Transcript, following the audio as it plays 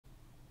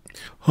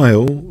Hi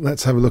all,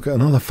 let's have a look at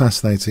another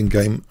fascinating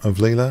game of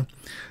Leela.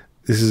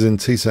 This is in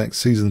TCEC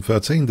Season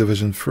 13,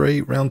 Division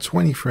 3, Round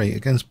 23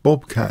 against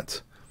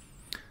Bobcat.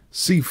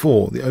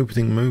 C4, the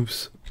opening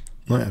moves,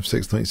 knight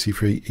f6, knight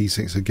c3,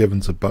 e6 are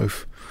given to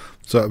both.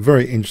 So a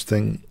very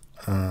interesting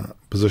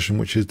position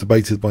which is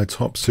debated by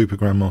top super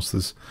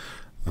grandmasters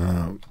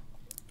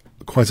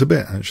quite a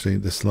bit actually,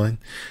 this line.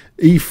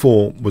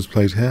 E4 was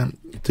played here,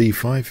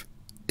 d5,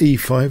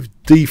 e5,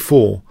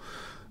 d4.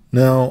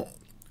 Now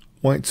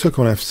white took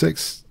on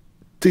f6,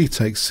 d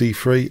takes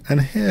c3,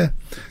 and here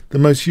the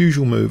most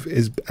usual move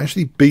is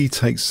actually b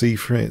takes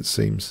c3, it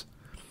seems,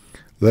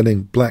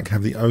 letting black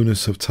have the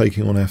onus of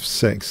taking on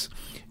f6.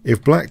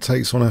 If black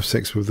takes on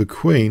f6 with the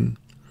queen,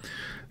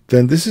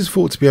 then this is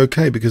thought to be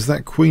okay because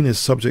that queen is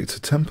subject to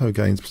tempo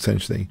gains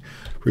potentially.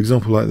 For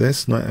example, like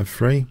this, knight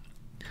f3,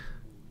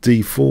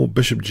 d4,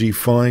 bishop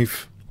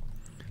g5.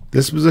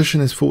 This position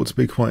is thought to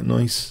be quite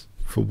nice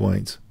for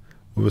white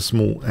with a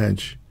small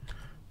edge.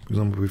 For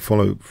example, if we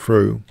follow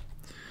through,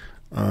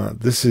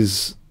 this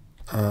is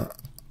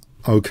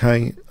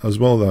okay as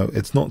well, though.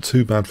 It's not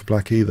too bad for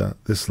black either,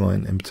 this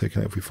line in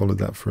particular, if we followed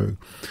that through.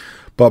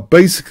 But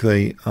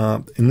basically,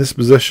 in this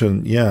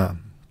position, yeah,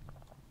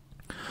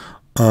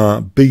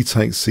 b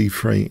takes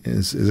c3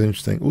 is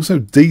interesting. Also,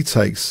 d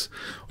takes,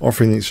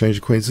 offering the exchange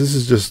of queens. This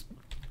is just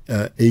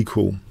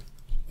equal,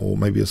 or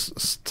maybe a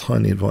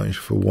tiny advantage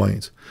for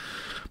white.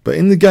 But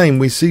in the game,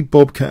 we see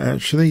Bobcat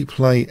actually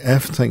play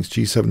f takes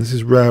g7. This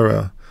is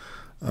rarer.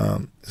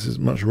 This is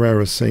much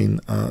rarer seen.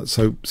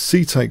 So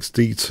c takes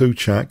d2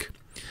 check.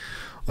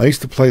 I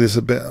used to play this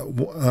a bit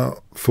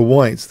for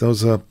white.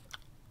 There's a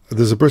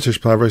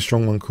British player, a very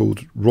strong one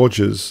called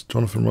Rogers,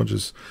 Jonathan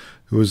Rogers,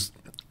 who was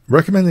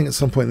recommending at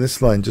some point in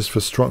this line just for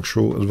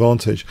structural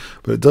advantage,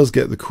 but it does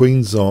get the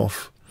queens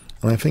off,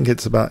 and I think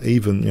it's about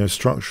even. You know,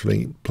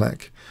 structurally,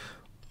 black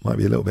might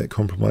be a little bit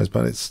compromised,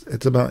 but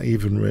it's about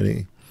even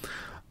really.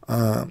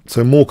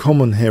 So more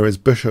common here is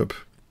bishop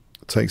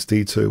takes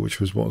d2, which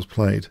was what was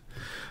played.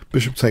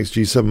 Bishop takes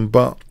g7,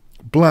 but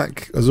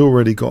black has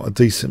already got a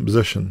decent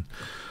position.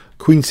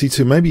 Queen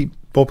c2, maybe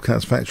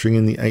Bobcat's factoring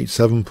in the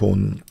h7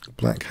 pawn,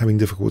 black having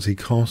difficulty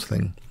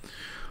castling.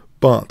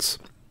 But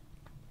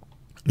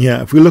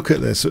yeah, if we look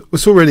at this,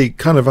 it's already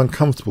kind of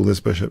uncomfortable, this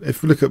bishop.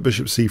 If we look at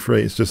bishop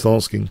c3, it's just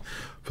asking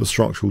for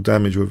structural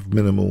damage with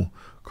minimal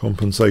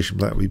compensation.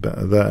 Black would be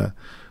better there.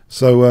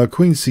 So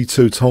queen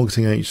c2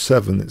 targeting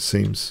h7, it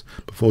seems,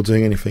 before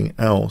doing anything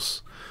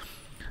else.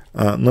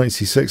 Knight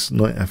c6,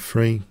 knight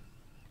f3,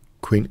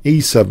 queen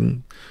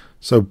e7.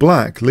 So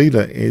black,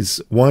 Leela,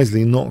 is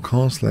wisely not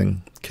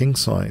castling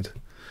kingside.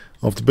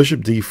 After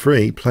bishop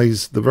d3,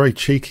 plays the very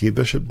cheeky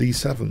bishop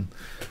d7,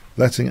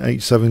 letting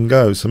h7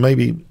 go. So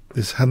maybe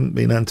this hadn't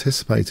been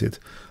anticipated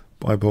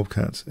by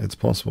Bobcat. It's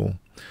possible.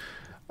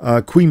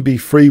 Queen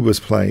b3 was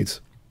played,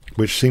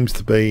 which seems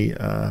to be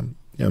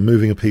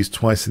moving a piece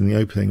twice in the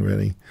opening,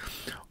 really.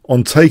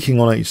 On taking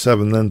on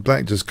h7, then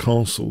black just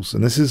castles,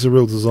 and this is a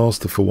real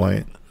disaster for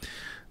white.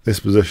 This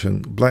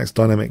position, black's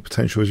dynamic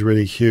potential is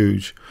really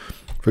huge.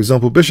 For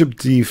example, bishop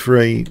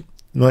d3,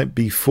 knight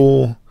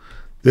b4.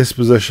 This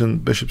position,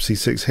 bishop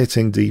c6,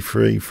 hitting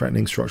d3,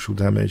 threatening structural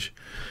damage,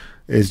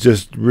 is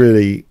just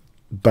really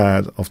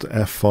bad. After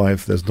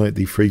f5, there's knight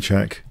d3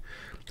 check.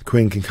 The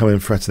queen can come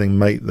in threatening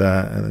mate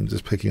there, and then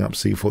just picking up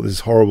c4. This is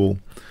horrible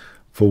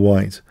for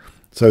white.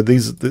 So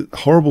the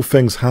horrible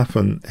things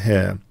happen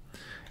here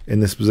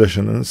in this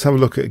position. And let's have a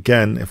look at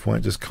again. If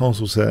white just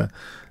castles here,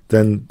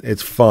 then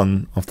it's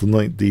fun after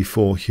knight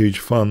d4. Huge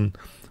fun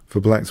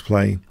for black to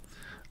play.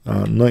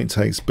 Knight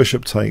takes,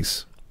 bishop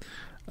takes,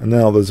 and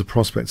now there's a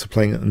prospect of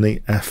playing a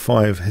neat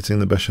f5, hitting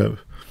the bishop,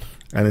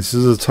 and this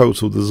is a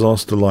total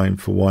disaster line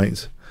for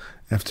white.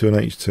 f2 and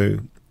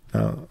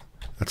h2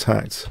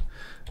 attacked,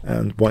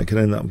 and white can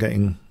end up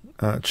getting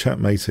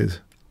checkmated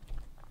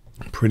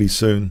pretty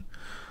soon.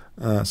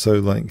 So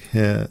like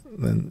here,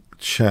 then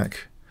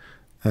check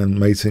and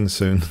mating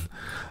soon.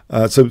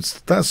 So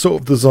that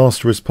sort of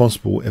disaster is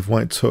possible if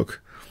white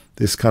took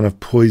this kind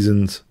of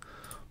poisoned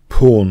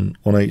pawn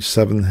on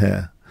h7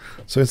 here.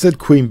 So instead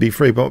queen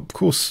b3, but of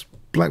course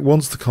black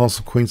wants to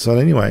castle queenside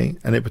anyway,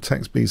 and it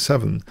protects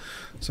b7.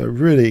 So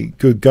really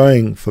good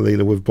going for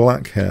Leela with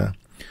black here.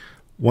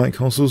 White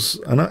castles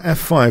and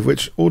f5,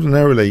 which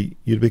ordinarily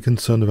you'd be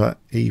concerned about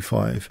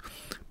e5,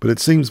 but it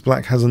seems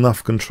black has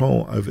enough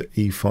control over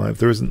e5.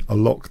 There isn't a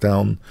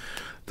lockdown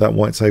that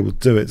white's able to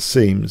do, it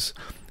seems.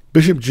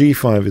 Bishop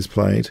g5 is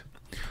played.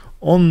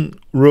 On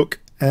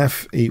rook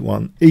f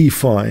e1,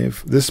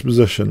 e5, this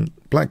position,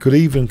 black could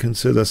even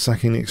consider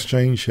sacking the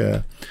exchange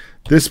here.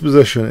 This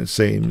position, it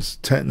seems,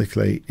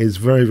 technically is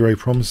very, very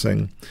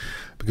promising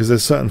because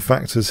there's certain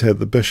factors here,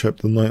 the bishop,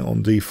 the knight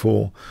on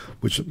d4,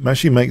 which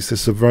actually makes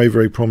this a very,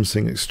 very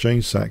promising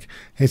exchange sack,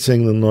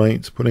 hitting the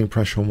knight, putting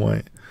pressure on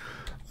white.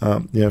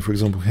 For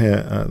example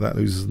here, that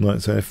loses the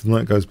knight, so if the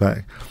knight goes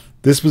back,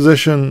 this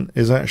position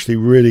is actually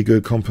really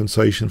good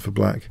compensation for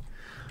black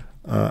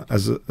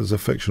as a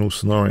fictional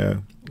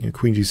scenario.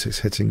 Queen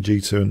g6 hitting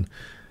g2 and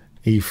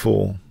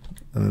e4.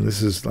 and then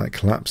this is like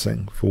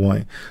collapsing for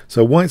white.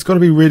 So white's got to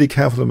be really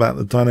careful about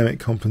the dynamic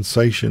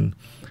compensation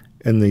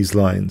in these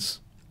lines.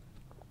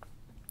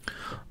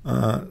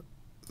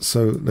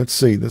 So let's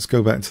see, let's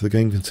go back to the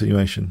game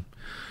continuation.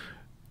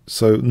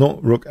 So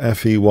not rook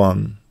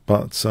fe1,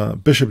 but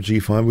bishop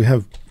g5. We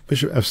have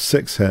bishop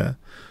f6 here,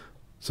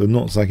 so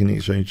not zagging the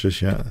exchange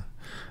just yet.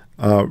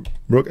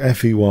 Rook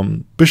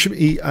fe1, bishop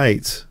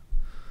e8.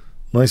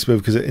 Nice move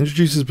because it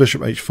introduces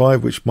bishop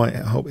h5, which might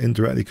help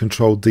indirectly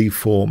control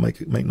d4,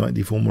 make knight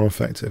d4 more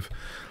effective.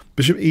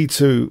 Bishop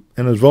e2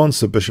 in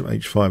advance of bishop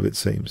h5, it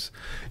seems.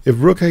 If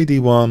rook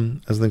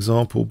ad1, as an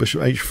example,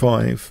 bishop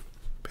h5,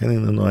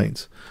 pinning the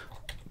knight,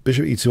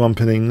 bishop e2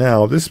 unpinning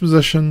now, this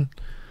position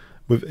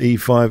with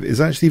e5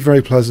 is actually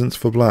very pleasant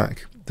for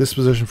black. This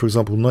position, for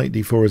example, knight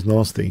d4 is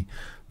nasty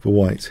for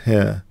white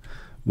here,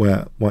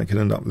 where white can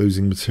end up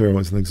losing material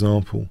as an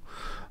example.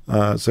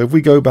 So if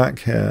we go back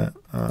here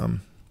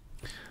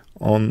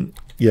on,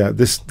 yeah,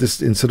 this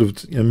instead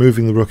of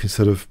moving the rook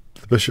instead of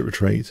the bishop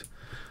retreat,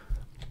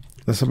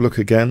 let's have a look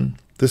again.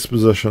 This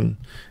position,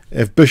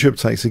 if bishop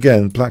takes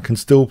again, black can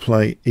still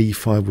play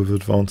e5 with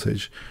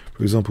advantage.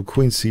 For example,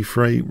 queen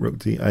c3, rook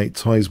d8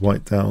 ties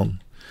white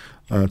down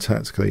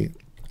tactically.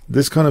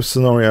 This kind of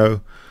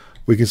scenario,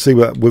 we can see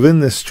that within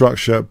this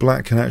structure,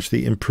 black can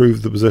actually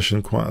improve the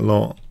position quite a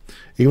lot.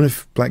 Even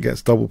if black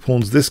gets double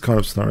pawns, this kind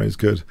of scenario is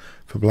good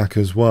for black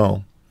as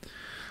well.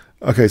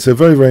 Okay, so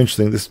very, very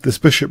interesting. This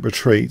bishop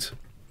retreat,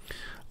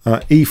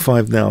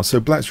 e5 now. So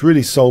black's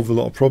really solved a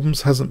lot of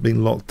problems, hasn't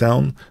been locked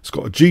down. It's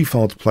got a g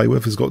file to play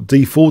with, it's got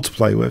d4 to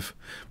play with.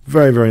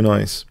 Very, very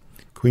nice.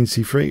 Queen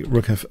c3,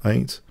 rook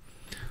f8.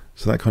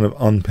 So that kind of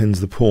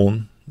unpins the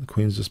pawn. The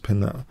queen's just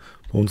pinned that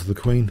pawn to the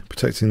queen,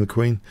 protecting the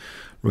queen.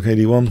 Rook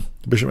ad1,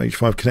 bishop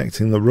h5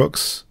 connecting the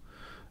rooks.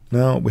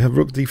 Now we have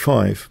rook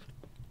d5.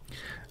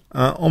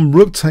 On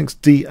rook takes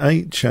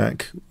d8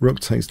 check,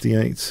 rook takes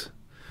d8.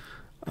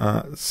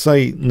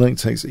 Say knight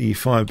takes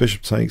e5,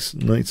 bishop takes,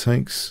 knight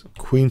takes,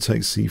 queen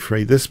takes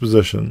c3. This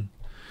position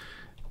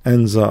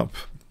ends up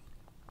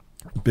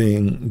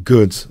being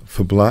good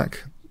for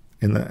black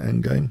in that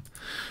endgame.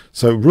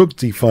 So rook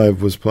d5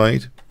 was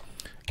played.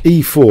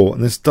 e4,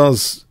 and this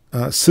does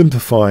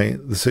simplify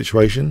the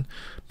situation.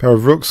 Pair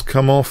of rooks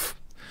come off.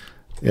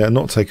 Yeah,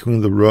 not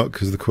taking the rook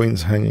because the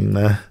queen's hanging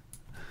there.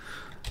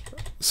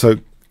 So,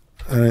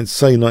 and then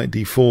say knight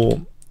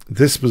d4.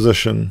 This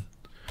position,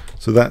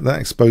 so that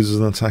exposes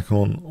an attack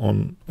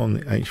on the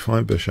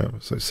h5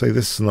 bishop. So say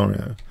this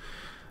scenario.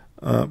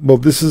 Well,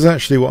 this is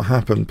actually what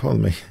happened.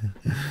 Pardon me.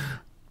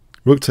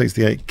 Rook takes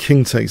d8,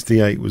 king takes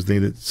d8 was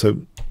needed.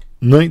 So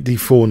knight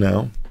d4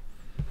 now.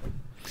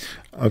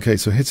 Okay,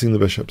 so hitting the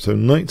bishop. So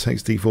knight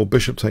takes d4,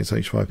 bishop takes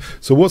h5.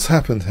 So what's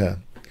happened here?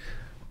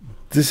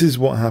 This is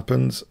what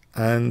happens,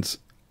 and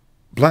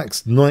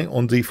black's knight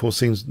on d4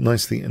 seems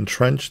nicely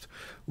entrenched.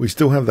 We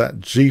still have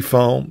that g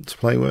file to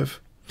play with.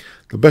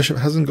 The bishop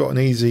hasn't got an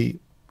easy,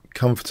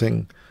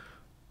 comforting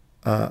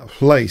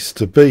place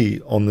to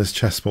be on this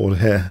chessboard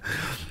here.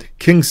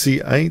 King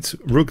c8,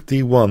 rook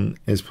d1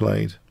 is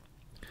played.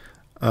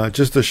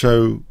 Just to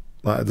show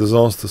like a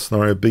disaster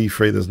scenario,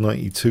 b3, there's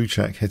knight e2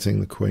 check hitting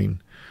the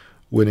queen,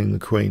 winning the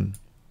queen,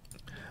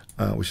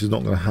 which is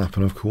not going to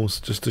happen, of course,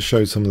 just to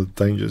show some of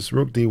the dangers.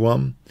 Rook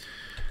d1,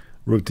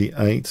 rook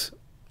d8.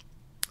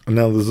 And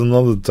now there's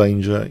another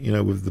danger,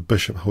 with the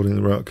bishop holding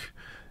the rook.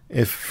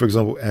 If, for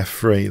example,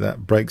 f3,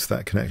 that breaks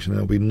that connection,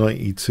 there'll be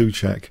knight e2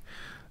 check,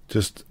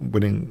 just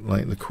winning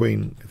like the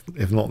queen,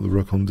 if not the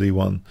rook on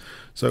d1.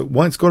 So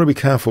white's got to be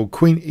careful.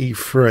 Queen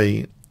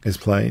e3 is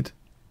played.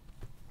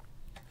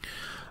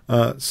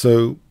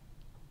 So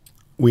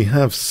we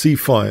have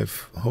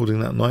c5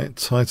 holding that knight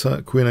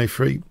tighter. Queen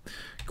a3,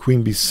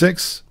 queen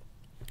b6,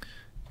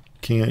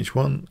 king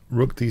h1,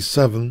 rook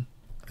d7,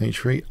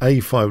 h3,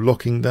 a5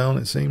 locking down,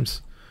 it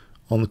seems,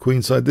 on the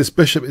queen side. This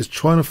bishop is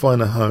trying to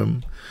find a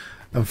home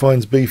and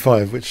finds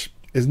b5, which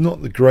is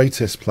not the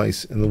greatest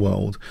place in the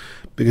world,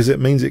 because it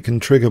means it can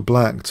trigger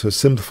black to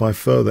simplify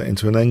further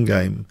into an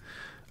endgame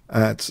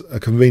at a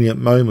convenient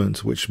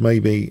moment, which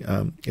maybe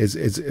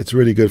it's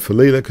really good for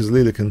Leela, because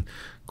Leela can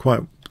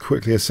quite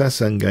quickly assess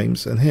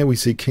endgames. And here we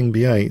see king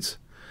b8,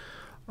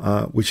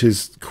 which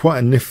is quite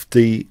a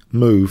nifty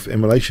move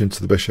in relation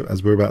to the bishop,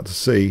 as we're about to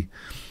see.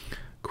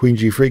 Queen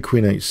g3,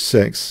 queen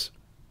h6,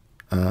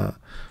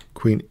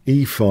 queen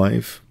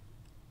e5.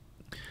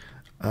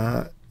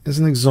 As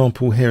an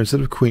example here,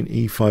 instead of queen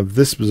e5,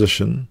 this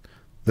position,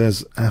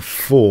 there's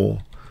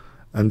f4,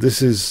 and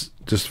this is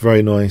just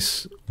very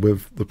nice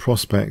with the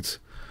prospect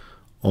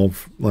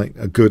of like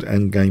a good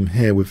endgame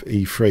here with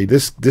e3.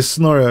 This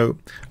scenario,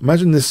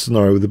 imagine this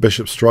scenario with the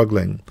bishop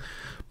struggling.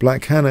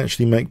 Black can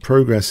actually make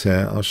progress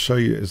here. I'll show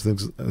you as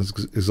an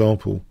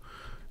example.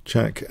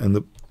 Check, and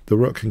the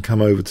rook can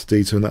come over to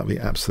d2, and that'll be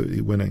absolutely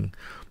winning.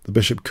 The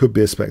bishop could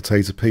be a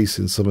spectator piece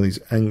in some of these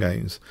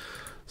endgames.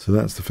 So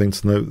that's the thing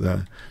to note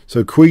there.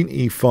 So queen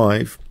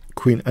e5,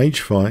 queen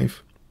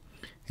h5,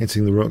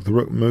 hitting the rook. The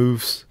rook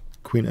moves.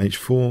 Queen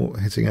h4,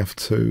 hitting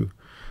f2.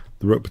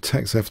 The rook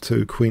protects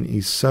f2, queen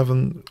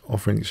e7,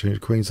 offering exchange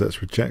of queens.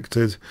 That's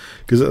rejected.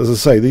 Because, as I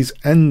say, these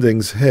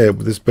endings here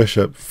with this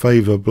bishop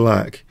favour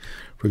black.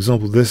 For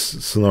example, this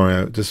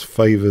scenario just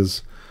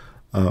favours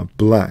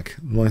black.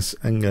 Nice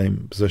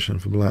endgame position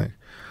for black.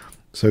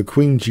 So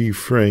queen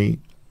g3,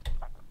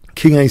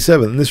 king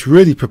a7. And this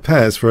really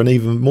prepares for an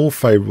even more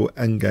favourable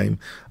endgame,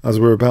 as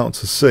we're about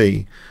to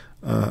see.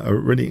 A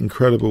really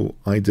incredible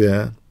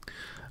idea.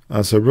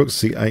 So rook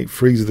c8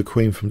 frees the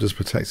queen from just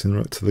protecting the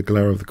rook to the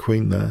glare of the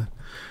queen there.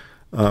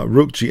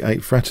 Rook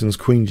g8 threatens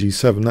queen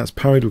g7. That's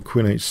parried with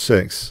queen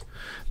h6.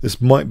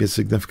 This might be a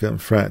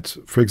significant threat.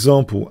 For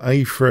example,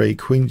 a3,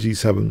 queen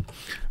g7,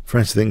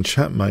 threatening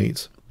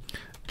checkmate.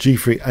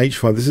 g3,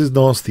 h5. This is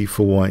nasty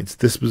for white.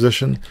 This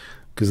position,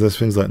 because there's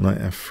things like knight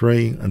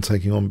f3 and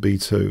taking on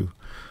b2.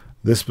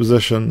 This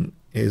position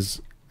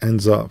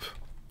ends up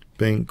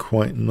being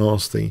quite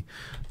nasty.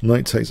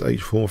 Knight takes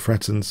h4,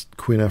 threatens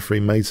queen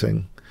f3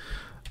 mating.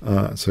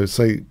 So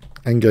say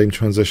endgame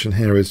transition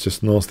here is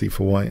just nasty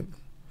for white.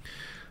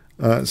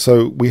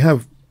 So we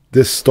have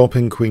this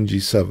stopping queen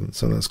g7,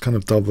 so that's kind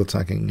of double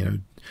attacking, you know,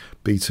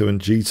 b2 and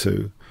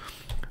g2.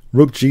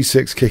 Rook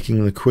g6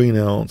 kicking the queen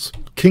out.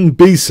 King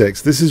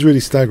b6, this is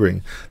really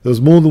staggering. There was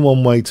more than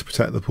one way to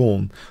protect the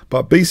pawn,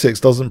 but b6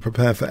 doesn't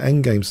prepare for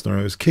endgame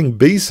scenarios. King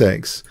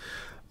b6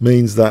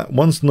 means that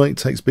once knight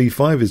takes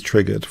b5 is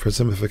triggered for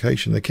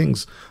simplification, the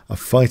king's a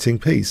fighting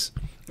piece,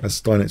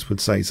 as Steinitz would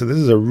say. So this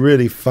is a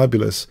really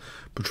fabulous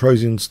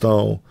Petrosian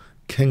style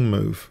king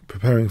move,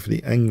 preparing for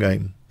the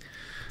endgame.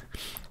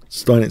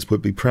 Steinitz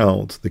would be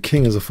proud. The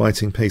king is a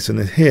fighting piece, and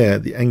here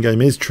the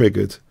endgame is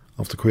triggered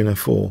after queen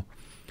f4.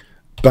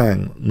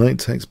 Bang, knight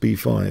takes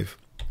b5.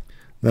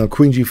 Now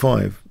queen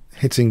g5,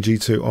 hitting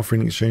g2,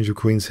 offering exchange of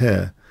queens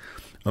here,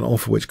 an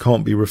offer which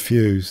can't be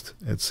refused,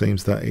 it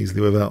seems, that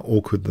easily without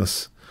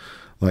awkwardness,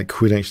 like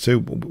queen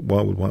h2.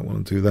 Why would white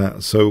want to do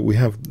that? So we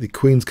have the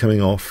queens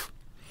coming off.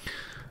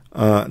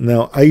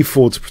 Now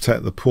a4 to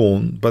protect the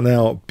pawn, but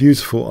now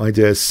beautiful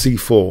idea,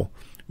 c4,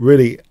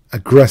 really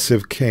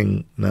aggressive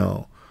king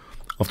now.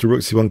 After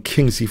rook c1,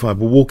 king c5,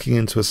 we're walking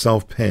into a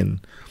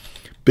self-pin.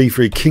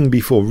 b3, king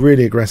b4,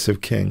 really aggressive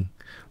king.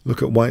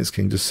 Look at white's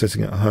king just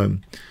sitting at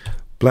home.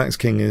 Black's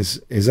king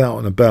is out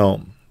and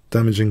about,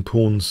 damaging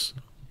pawns,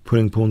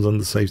 putting pawns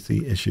under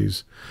safety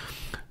issues.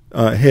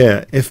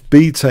 Here, if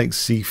b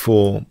takes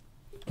c4,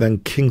 then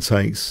king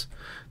takes.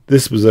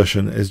 This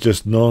position is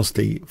just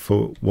nasty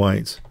for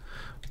white.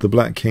 The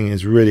black king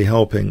is really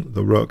helping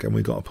the rook, and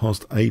we got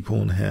past a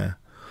pawn here.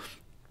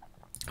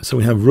 So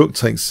we have rook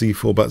takes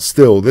c4, but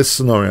still this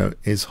scenario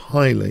is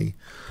highly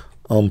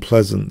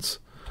unpleasant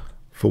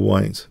for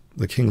white.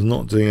 The king's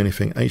not doing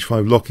anything.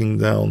 h5 locking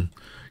down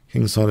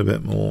king's side a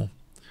bit more.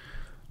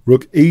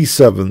 Rook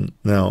e7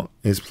 now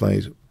is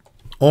played,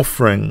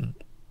 offering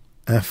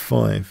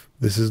f5.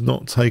 This is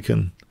not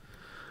taken.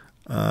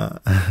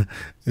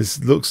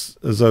 This looks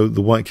as though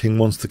the white king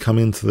wants to come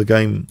into the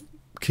game.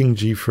 King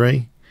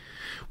g3.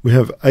 We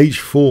have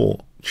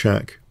h4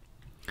 check.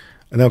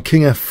 And now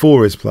king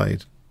f4 is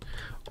played.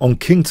 On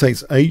king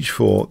takes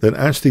h4, then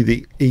actually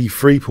the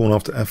e3 pawn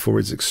after f4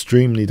 is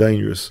extremely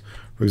dangerous.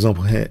 For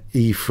example, here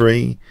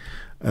e3,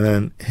 and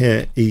then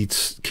here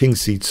king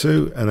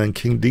c2, and then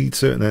king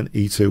d2, and then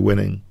e2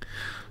 winning.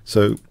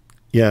 So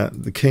yeah,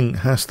 the king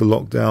has to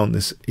lock down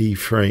this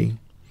e3.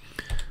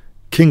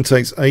 King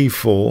takes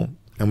a4,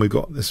 and we've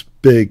got this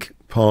big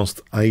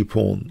passed a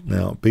pawn.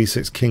 Now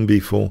b6, king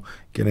b4,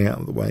 getting out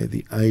of the way.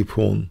 The a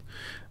pawn,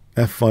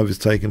 f5 is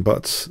taken,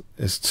 but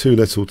it's too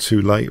little, too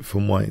late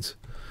from white.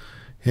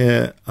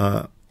 Here,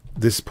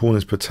 this pawn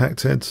is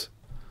protected.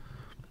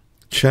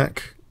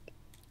 Check.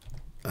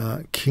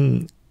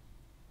 King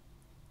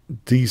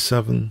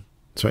d7,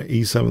 sorry,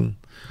 e7.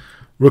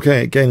 Rook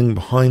a8 gaining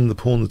behind the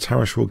pawn. The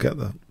Tarash will get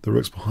the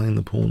rooks behind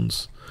the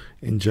pawns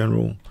in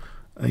general.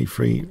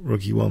 a3,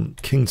 rook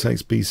e1. King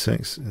takes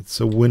b6. It's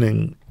a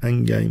winning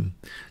endgame.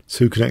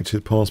 Two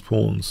connected passed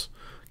pawns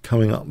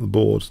coming up the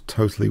board,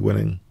 totally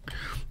winning.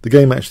 The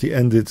game actually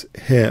ended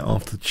here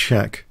after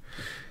check.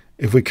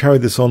 If we carry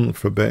this on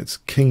for a bit,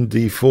 king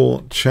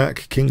d4,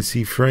 check, king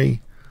c3,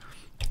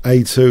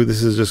 a2,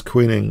 this is just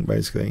queening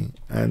basically,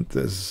 and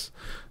there's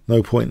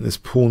no point. This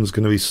pawn is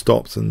going to be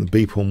stopped and the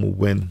b pawn will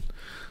win.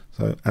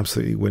 So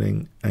absolutely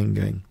winning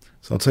endgame.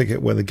 So I'll take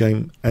it where the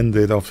game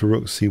ended after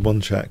rook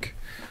c1 check,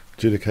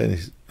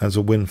 adjudicated as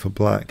a win for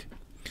black.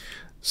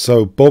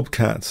 So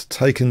Bobcat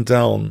taken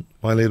down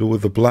by Leela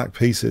with the black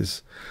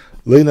pieces.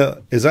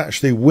 Leela is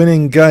actually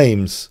winning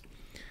games.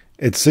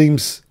 It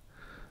seems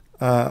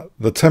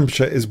the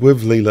temperature is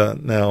with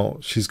Leela now.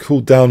 She's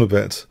cooled down a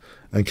bit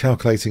and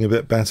calculating a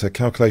bit better.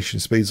 Calculation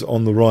speeds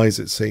on the rise,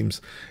 it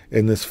seems,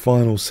 in this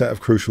final set of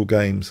crucial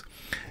games.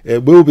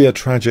 It will be a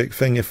tragic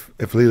thing if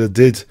Leela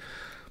did,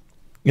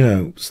 you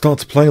know, start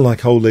to play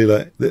like old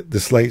Leela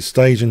this late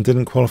stage and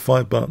didn't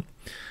qualify, but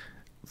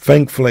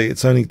thankfully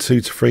it's only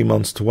 2 to 3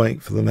 months to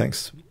wait for the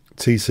next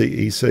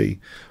TCEC.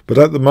 But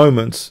at the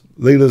moment,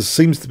 Leela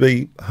seems to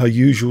be her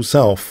usual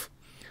self.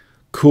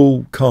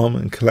 Cool, calm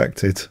and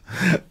collected.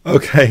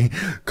 Okay,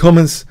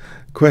 comments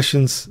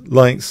Questions,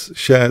 likes,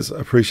 shares,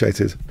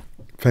 appreciated.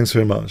 Thanks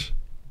very much.